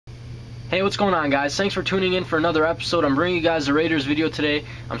Hey, what's going on, guys? Thanks for tuning in for another episode. I'm bringing you guys the Raiders video today.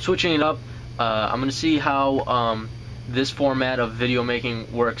 I'm switching it up. I'm going to see how this format of video making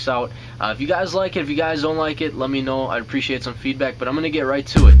works out. If you guys like it, if you guys don't like it, let me know. I'd appreciate some feedback, but I'm going to get right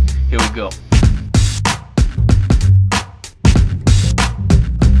to it. Here we go.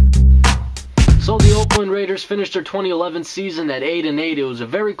 So the Oakland Raiders finished their 2011 season at 8-8. It was a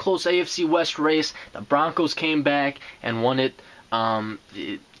very close AFC West race. The Broncos came back and won it.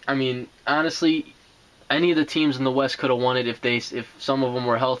 I mean, honestly, any of the teams in the West could have won it if some of them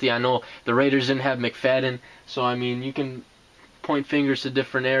were healthy. I know the Raiders didn't have McFadden, so I mean, you can point fingers to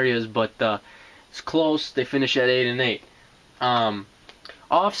different areas, but it's close. They finished at 8-8.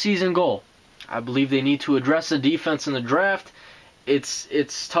 Off-season goal. I believe they need to address the defense in the draft.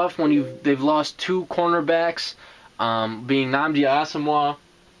 It's tough when they've lost two cornerbacks, being Nnamdi Asomugha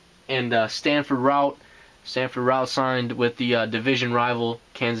and Stanford Routt. Stanford Routt signed with the division rival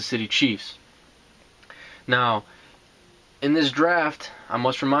Kansas City Chiefs. Now, in this draft, I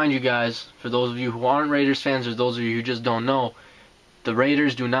must remind you guys, for those of you who aren't Raiders fans or those of you who just don't know, the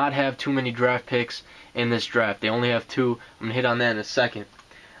Raiders do not have too many draft picks in this draft. They only have two. I'm going to hit on that in a second.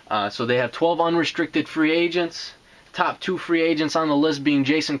 So they have 12 unrestricted free agents. Top two free agents on the list being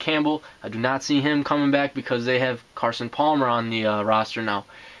Jason Campbell. I do not see him coming back because they have Carson Palmer on the roster now.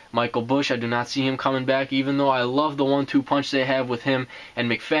 Michael Bush, I do not see him coming back, even though I love the 1-2 punch they have with him and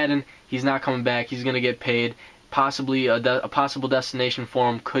McFadden. He's not coming back. He's going to get paid. Possibly a possible destination for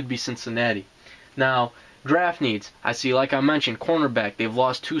him could be Cincinnati. Now, draft needs. I see, like I mentioned, cornerback. They've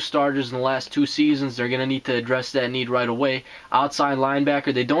lost two starters in the last 2 seasons. They're going to need to address that need right away. Outside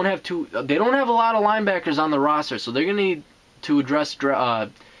linebacker. They don't have a lot of linebackers on the roster, so they're going to need to address a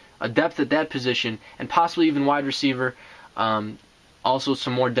depth at that position and possibly even wide receiver. Also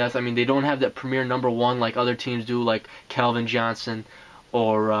some more depth. I mean, they don't have that premier number one like other teams do, like Calvin Johnson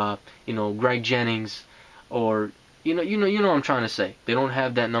or Greg Jennings, or you know what I'm trying to say. They don't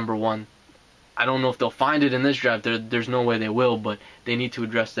have that number one. I don't know if they'll find it in this draft. There's no way they will, but they need to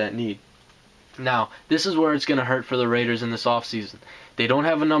address that need. Now, this is where it's going to hurt for the Raiders in this offseason. They don't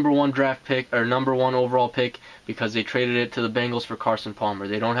have a number one draft pick or number one overall pick because they traded it to the Bengals for Carson Palmer.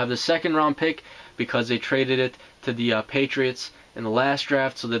 They don't have the second round pick because they traded it to the Patriots in the last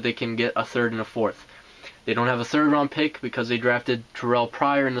draft so that they can get a third and a fourth. They don't have a third round pick because they drafted Terrell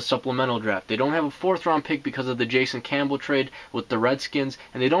Pryor in the supplemental draft. They don't have a fourth round pick because of the Jason Campbell trade with the Redskins,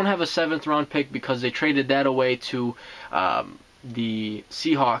 and they don't have a seventh round pick because they traded that away to the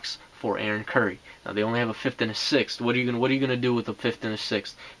Seahawks for Aaron Curry. Now they only have a fifth and a sixth. What are you gonna do with a fifth and a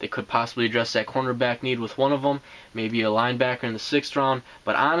sixth? They could possibly address that cornerback need with one of them, maybe a linebacker in the 6th round.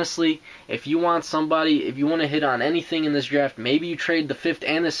 But honestly, if you want to hit on anything in this draft, maybe you trade the 5th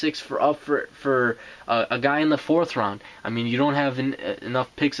and the 6th for a guy in the 4th round. I mean, you don't have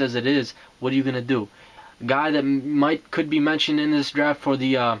enough picks as it is. What are you gonna do? A guy that could be mentioned in this draft for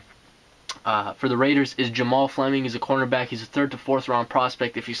the Raiders is Jamal Fleming. He's a cornerback. He's a 3rd to 4th round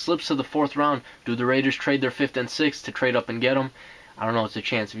prospect. If he slips to the 4th round, do the Raiders trade their 5th and 6th to trade up and get him? I don't know. It's a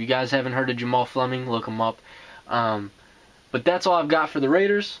chance. If you guys haven't heard of Jamal Fleming, look him up. But that's all I've got for the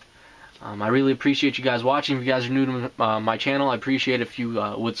Raiders. I really appreciate you guys watching. If you guys are new to my channel, I appreciate if you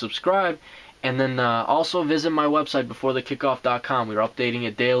would subscribe. And then also visit my website, beforethekickoff.com. We're updating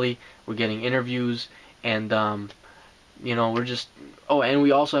it daily. We're getting interviews, and we're just... Oh, and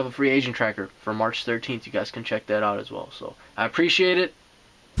we also have a free agent tracker for March 13th. You guys can check that out as well. So I appreciate it.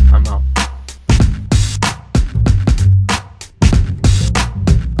 I'm out.